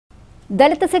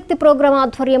దళిత శక్తి programme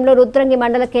ఆధ్వర్యంలో రుద్రంగి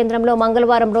మండల కేంద్రంలో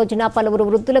మంగళవారం రోజున పలువురు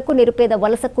వృద్ధులకు నిరుపేద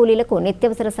వలస కూలీలకు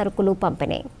నిత్యావసర సరుకులు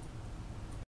పంపిణీ.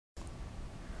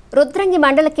 రుద్రంగి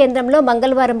మండల కేంద్రంలో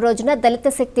మంగళవారం రోజున దళిత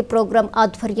శక్తి ప్రోగ్రాం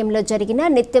ఆధ్వర్యంలో జరిగిన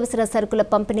నిత్యావసర సరుకుల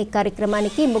పంపిణీ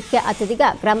కార్యక్రమానికి ముఖ్య అతిథిగా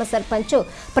గ్రామ సర్పంచ్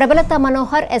ప్రబలత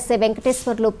మనోహర్ ఎస్ఏ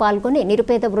వెంకటేశ్వర్లు పాల్గొని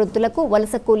నిరుపేద వృద్ధులకు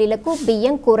వలస కూలీలకు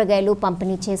బియ్యం కూరగాయలు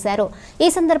పంపిణీ చేశారు. ఈ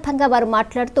సందర్భంగా వారు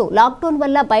మాట్లాడుతూ లాక్డౌన్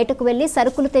వల్ల బయటకు వెళ్లి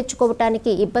సరుకులు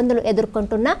తెచ్చుకోవడానికి ఇబ్బందులు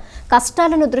ఎదుర్కొంటున్న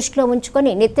కష్టాలను దృష్టిలో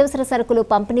ఉంచుకొని నిత్యావసర సరుకులు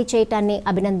పంపిణీ చేయటాన్ని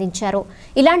అభినందించారు.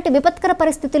 ఇలాంటి విపత్కర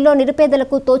పరిస్థితుల్లో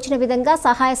నిరుపేదలకు తోచిన విధంగా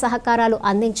సహాయ సహకారాలు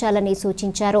అందించారు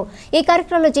సూచించారు. ఈ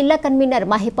కార్యక్రమంలో జిల్లా కన్వీనర్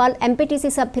మహిపాల్, ఎంపీటీసీ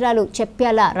సభ్యురాలు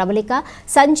చెప్ప్యాల రవళిక,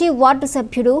 సంజీవ్, వార్డు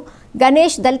సభ్యుడు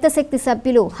గణేష్, దళిత శక్తి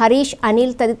సభ్యులు హరీష్,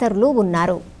 అనిల్ తదితరులు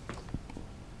ఉన్నారు.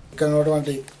 ఇక్కడ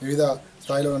ఉన్నటువంటి వివిధ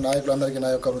స్థాయిలో నాయకులందరికీ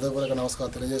నా యొక్క హృదయపూర్వక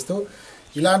నమస్కారం తెలియజేస్తూ,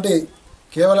 ఇలాంటి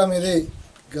కేవలం ఇది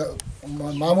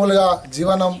మామూలుగా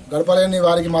జీవనం గడపలేని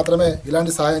వారికి మాత్రమే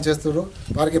ఇలాంటి సహాయం చేస్తున్నారు.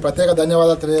 వారికి ప్రత్యేక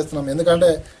ధన్యవాదాలు తెలియజేస్తున్నాం.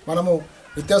 ఎందుకంటే మనము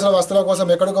నిత్యావసర వస్తువుల కోసం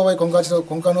ఎక్కడికో పోయి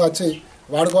కుంకను వచ్చి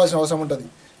వాడుకోవాల్సిన అవసరం ఉంటుంది.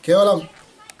 కేవలం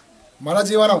మన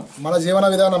జీవన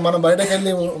విధానం మనం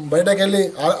బయటకెళ్ళి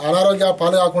అనారోగ్య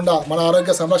పాలు కాకుండా మన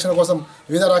ఆరోగ్య సంరక్షణ కోసం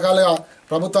వివిధ రకాలుగా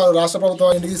ప్రభుత్వాలు, రాష్ట్ర ప్రభుత్వం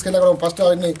ఇంటికి తీసుకెళ్ళి ఫస్ట్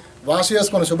అవన్నీ వాష్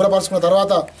చేసుకొని శుభ్రపరచుకున్న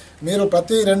తర్వాత మీరు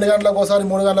ప్రతి 2 గంటలకు ఒకసారి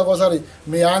 3 గంటలకు ఒకసారి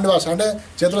మీ హ్యాండ్ వాష్ అంటే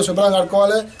చేతులు శుభ్రంగా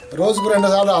కడుక్కోవాలి. రోజుకు 2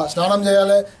 సార్లు స్నానం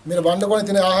చేయాలి. మీరు వండుకొని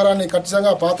తినే ఆహారాన్ని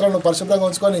ఖచ్చితంగా పాత్రలను పరిశుభ్రంగా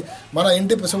ఉంచుకొని మన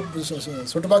ఇంటి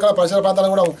చుట్టుపక్కల పరిసర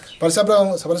ప్రాంతాలను కూడా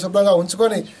పరిశుభ్రంగా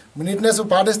ఉంచుకొని నీట్నెస్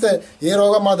పాటిస్తే ఏ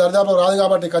రోగం మన దరిదాపులో రాదు.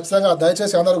 కాబట్టి ఖచ్చితంగా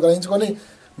దయచేసి అందరూ గ్రహించుకొని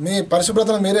మీ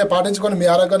పరిశుభ్రతను మీరే పాటించుకొని మీ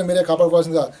ఆరోగ్యాన్ని మీరే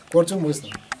కాపాడుకోవాల్సిందిగా కోర్చు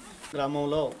ముగిస్తాం.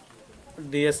 గ్రామంలో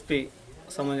డిఎస్పి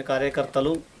సంబంధించిన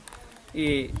కార్యకర్తలు ఈ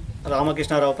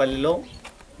రామకృష్ణారావుపల్లిలో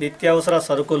నిత్యావసర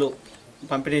సరుకులు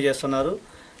పంపిణీ చేస్తున్నారు.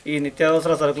 ఈ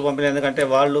నిత్యావసర సరుకులు పంపిణీ ఎందుకంటే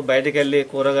వాళ్ళు బయటికి వెళ్ళి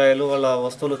కూరగాయలు వాళ్ళ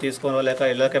వస్తువులు తీసుకోలేక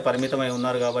ఇళ్ళకే పరిమితమై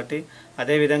ఉన్నారు. కాబట్టి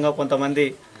అదేవిధంగా కొంతమంది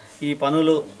ఈ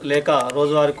పనులు లేక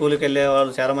రోజువారీ కూలికి వెళ్ళే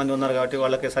వాళ్ళు చాలామంది ఉన్నారు. కాబట్టి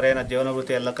వాళ్ళకి సరైన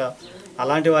జీవనభృతి వెళ్ళక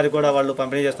అలాంటి వారికి కూడా వాళ్ళు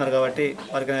పంపిణీ చేస్తున్నారు. కాబట్టి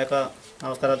వారికి నా యొక్క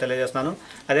నమస్కారాలు తెలియజేస్తున్నాను.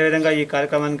 అదేవిధంగా ఈ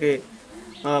కార్యక్రమానికి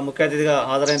ముఖ్య అతిథిగా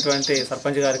హాజరైనటువంటి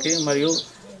సర్పంచ్ గారికి మరియు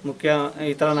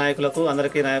ఇతర నాయకులకు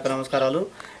అందరికీ నా యొక్క నమస్కారాలు.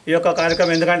 ఈ యొక్క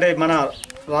కార్యక్రమం ఎందుకంటే మన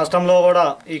రాష్ట్రంలో కూడా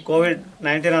ఈ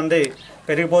కోవిడ్-19 అనేది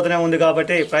పెరిగిపోతూనే ఉంది.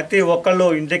 కాబట్టి ప్రతి ఒక్కళ్ళు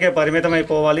ఇంటికే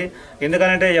పరిమితమైపోవాలి.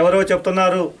 ఎందుకంటే ఎవరో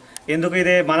చెప్తున్నారు ఎందుకు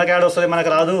ఇది మనకేడ వస్తుంది, మనకు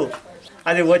రాదు,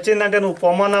 అది వచ్చిందంటే నువ్వు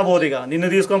పొమ్మన్నా బోదిగా నిన్ను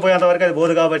తీసుకొని పోయేంతవరకు అది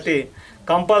బోదు. కాబట్టి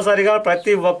కంపల్సరీగా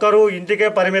ప్రతి ఒక్కరూ ఇంటికే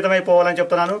పరిమితమైపోవాలని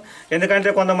చెప్తున్నాను. ఎందుకంటే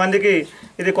కొంతమందికి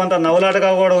ఇది కొంత నవ్వులాటగా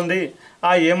కూడా ఉంది.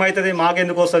 ఏమవుతుంది,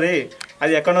 మాకెందుకు వస్తుంది,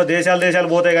 అది ఎక్కడో దేశాలు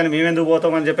పోతాయి కానీ మేమెందుకు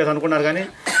పోతాం అని చెప్పేసి అనుకున్నారు. కానీ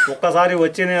ఒక్కసారి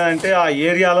వచ్చిందంటే ఆ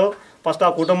ఏరియాలో ఫస్ట్ ఆ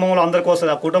కుటుంబంలో అందరికీ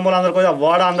వస్తుంది, ఆ కుటుంబంలో అందరికీ వస్తుంది, ఆ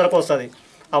వాడ అందరికీ వస్తుంది,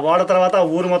 ఆ వాడ తర్వాత ఆ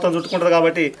ఊరు మొత్తం చుట్టుకుంటుంది.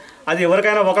 కాబట్టి అది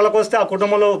ఎవరికైనా ఒకళ్ళకి వస్తే ఆ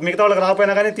కుటుంబంలో మిగతా వాళ్ళకి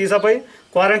రాకపోయినా కానీ తీసిపోయి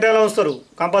క్వారంటైన్లో ఉంచుతారు.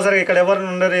 కంపల్సరీగా ఇక్కడ ఎవరు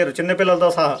ఉండలేరు చిన్నపిల్లలతో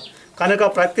సహా. కనుక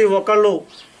ప్రతి ఒక్కళ్ళు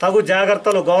తగు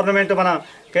జాగ్రత్తలు గవర్నమెంట్, మన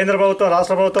కేంద్ర ప్రభుత్వం,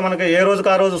 రాష్ట్ర ప్రభుత్వం మనకి ఏ రోజుకు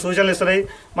ఆ రోజు సూచనలు ఇస్తున్నాయి.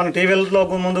 మన టీవీలలో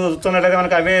ముందు చూస్తున్నట్లయితే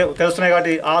మనకు అవే తెలుస్తున్నాయి.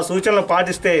 కాబట్టి ఆ సూచనలు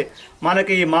పాటిస్తే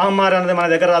మనకి ఈ మహమ్మారి అనేది మన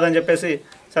దగ్గర రాదని చెప్పేసి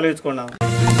సెలవించుకున్నాం.